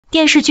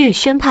电视剧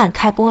宣判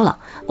开播了，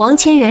王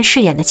千源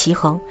饰演的齐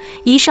衡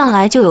一上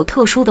来就有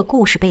特殊的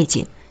故事背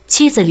景，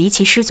妻子离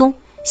奇失踪，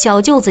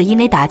小舅子因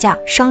为打架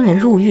伤人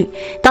入狱，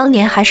当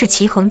年还是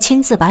齐衡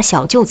亲自把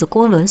小舅子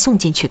郭伦送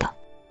进去的。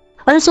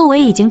而作为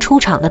已经出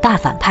场的大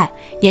反派，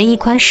严屹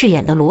宽饰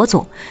演的罗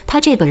总，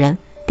他这个人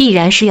必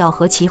然是要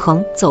和齐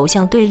衡走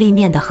向对立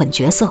面的狠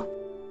角色。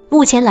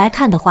目前来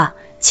看的话，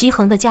齐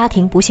衡的家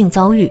庭不幸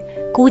遭遇，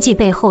估计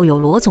背后有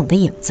罗总的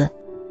影子。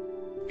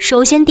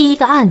首先第一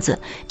个案子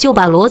就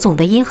把罗总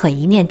的阴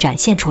狠一面展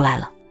现出来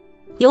了。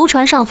游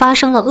船上发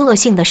生了恶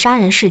性的杀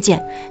人事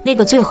件，那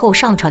个最后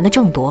上船的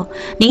郑铎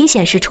明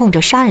显是冲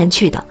着杀人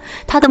去的，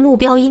他的目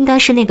标应该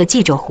是那个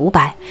记者胡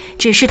白，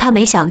只是他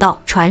没想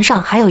到船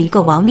上还有一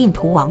个亡命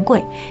徒王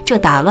贵，这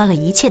打乱了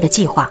一切的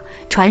计划。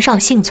船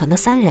上幸存的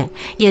3人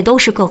也都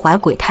是各怀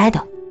鬼胎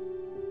的。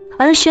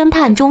而宣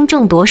判中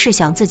郑铎是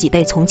想自己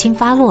被从轻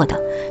发落的，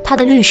他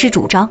的律师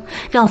主张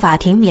让法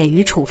庭免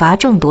于处罚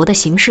郑铎的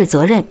刑事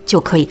责任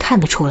就可以看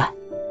得出来。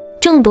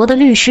郑铎的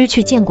律师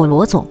去见过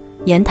罗总，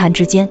言谈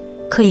之间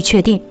可以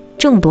确定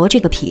郑铎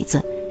这个痞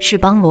子是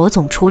帮罗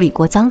总处理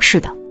过脏事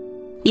的，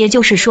也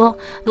就是说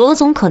罗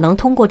总可能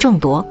通过郑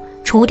铎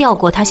除掉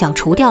过他想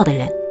除掉的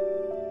人。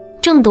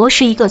郑铎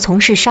是一个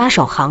从事杀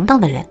手行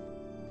当的人，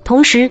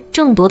同时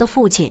郑铎的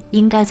父亲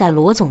应该在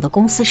罗总的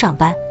公司上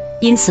班，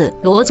因此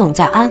罗总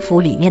在安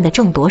抚里面的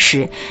郑铎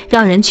时，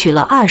让人取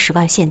了20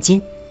万现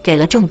金给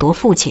了郑铎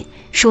父亲，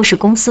说是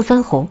公司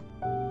分红。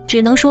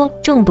只能说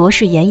郑铎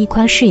是严屹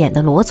宽饰演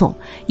的罗总，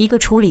一个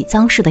处理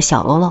脏事的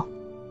小喽啰。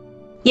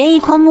严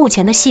屹宽目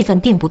前的戏份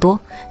并不多，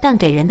但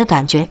给人的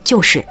感觉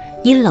就是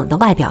阴冷的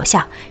外表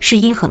下是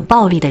阴狠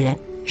暴力的人，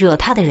惹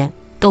他的人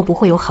都不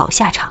会有好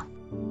下场。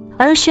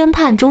而宣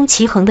判中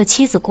齐衡的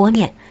妻子郭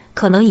念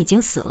可能已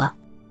经死了，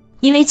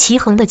因为齐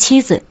衡的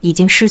妻子已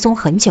经失踪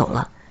很久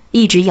了，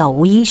一直杳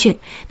无音讯。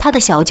他的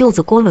小舅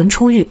子郭伦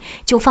出狱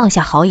就放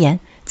下豪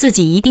言，自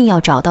己一定要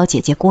找到姐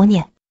姐郭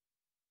念。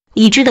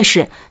已知的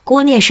是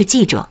郭念是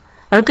记者，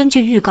而根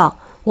据预告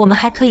我们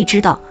还可以知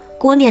道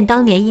郭念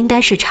当年应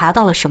该是查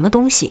到了什么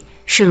东西，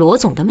是罗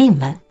总的命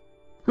门。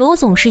罗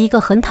总是一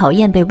个很讨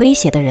厌被威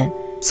胁的人，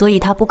所以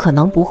他不可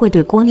能不会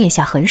对郭念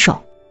下狠手。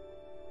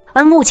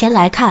而目前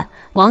来看，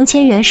王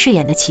千源饰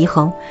演的齐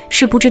衡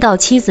是不知道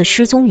妻子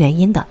失踪原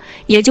因的，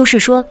也就是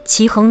说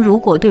齐衡如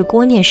果对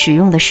郭念使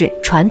用的是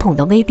传统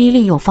的威逼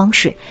利诱方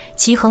式，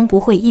齐衡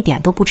不会一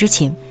点都不知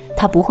情，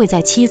他不会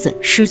在妻子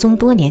失踪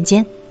多年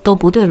间都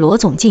不对罗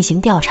总进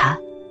行调查。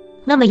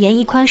那么严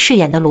屹宽饰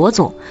演的罗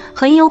总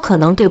很有可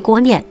能对郭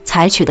念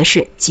采取的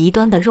是极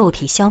端的肉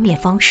体消灭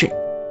方式，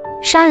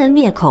杀人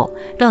灭口，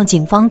让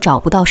警方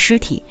找不到尸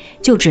体，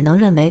就只能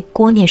认为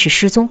郭念是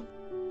失踪，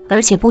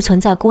而且不存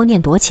在郭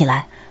念躲起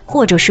来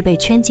或者是被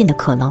圈禁的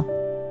可能。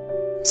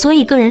所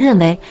以个人认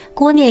为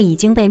郭念已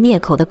经被灭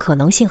口的可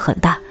能性很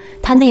大，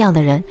他那样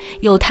的人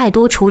有太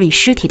多处理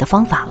尸体的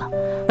方法了，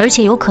而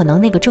且有可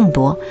能那个郑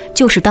铎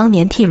就是当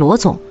年替罗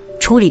总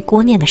处理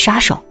郭念的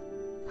杀手。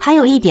还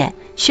有一点，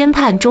宣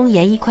判中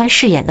严屹宽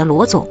饰演的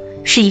罗总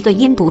是一个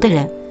阴毒的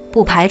人，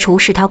不排除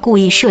是他故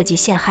意设计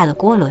陷害了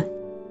郭伦。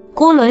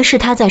郭伦是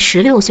他在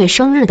16岁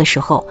生日的时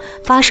候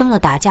发生了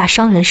打架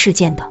伤人事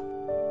件的。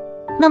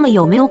那么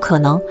有没有可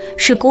能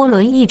是郭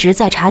伦一直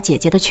在查姐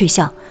姐的去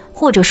向，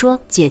或者说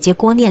姐姐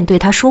郭念对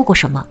他说过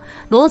什么，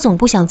罗总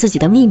不想自己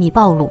的秘密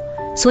暴露，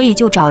所以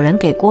就找人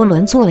给郭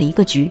伦做了一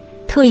个局，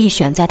特意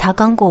选在他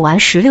刚过完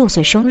16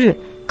岁生日，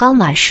刚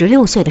满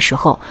16岁的时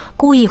候，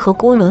故意和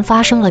郭伦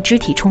发生了肢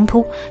体冲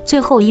突，最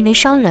后因为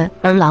伤人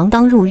而锒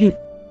铛入狱。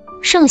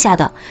剩下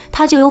的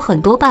他就有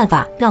很多办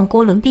法让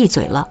郭伦闭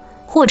嘴了，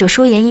或者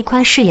说严屹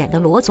宽饰演的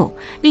罗总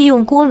利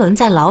用郭伦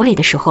在牢里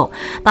的时候，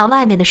把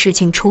外面的事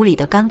情处理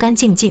得干干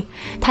净净，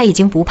他已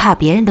经不怕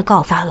别人的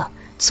告发了，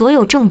所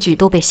有证据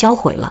都被销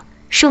毁了，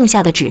剩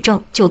下的指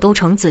证就都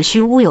成子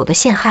虚乌有的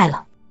陷害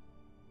了。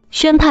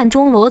宣判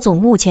中罗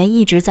总目前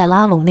一直在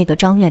拉拢那个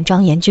张院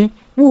张延军，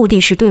目的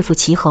是对付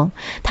齐衡。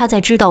他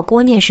在知道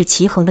郭念是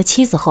齐衡的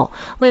妻子后，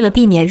为了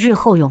避免日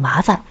后有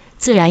麻烦，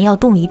自然要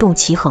动一动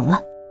齐衡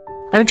了。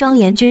而张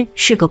延军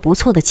是个不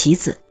错的棋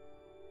子，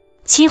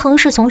齐衡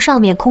是从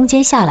上面空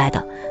间下来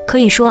的，可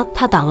以说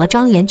他挡了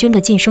张延军的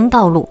晋升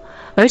道路，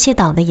而且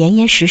挡得严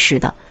严实实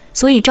的，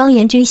所以张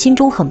延军心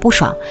中很不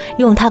爽，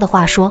用他的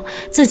话说，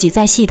自己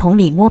在系统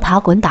里摸爬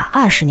滚打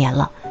20年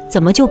了，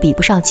怎么就比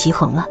不上齐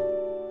衡了？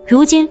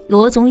如今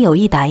罗总有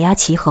意打压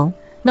齐衡，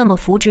那么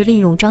扶植利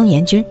用张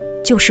延军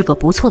就是个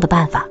不错的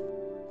办法。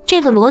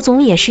这个罗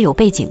总也是有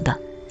背景的，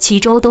齐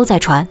州都在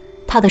传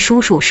他的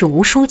叔叔是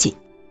吴书记，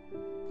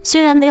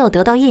虽然没有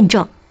得到印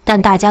证，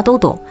但大家都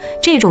懂，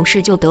这种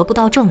事就得不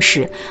到证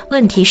实。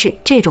问题是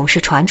这种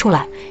事传出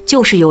来，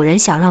就是有人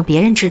想让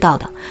别人知道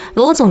的。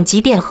罗总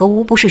即便和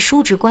吴不是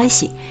叔侄关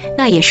系，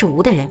那也是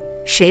吴的人，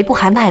谁不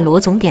还卖罗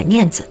总点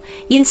面子？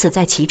因此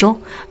在齐州，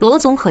罗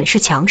总很是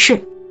强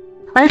势，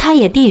而他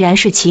也必然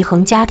是齐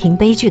衡家庭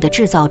悲剧的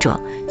制造者。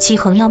齐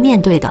衡要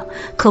面对的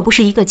可不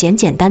是一个简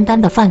简单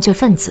单的犯罪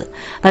分子，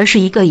而是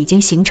一个已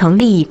经形成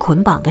利益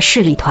捆绑的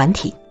势力团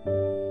体。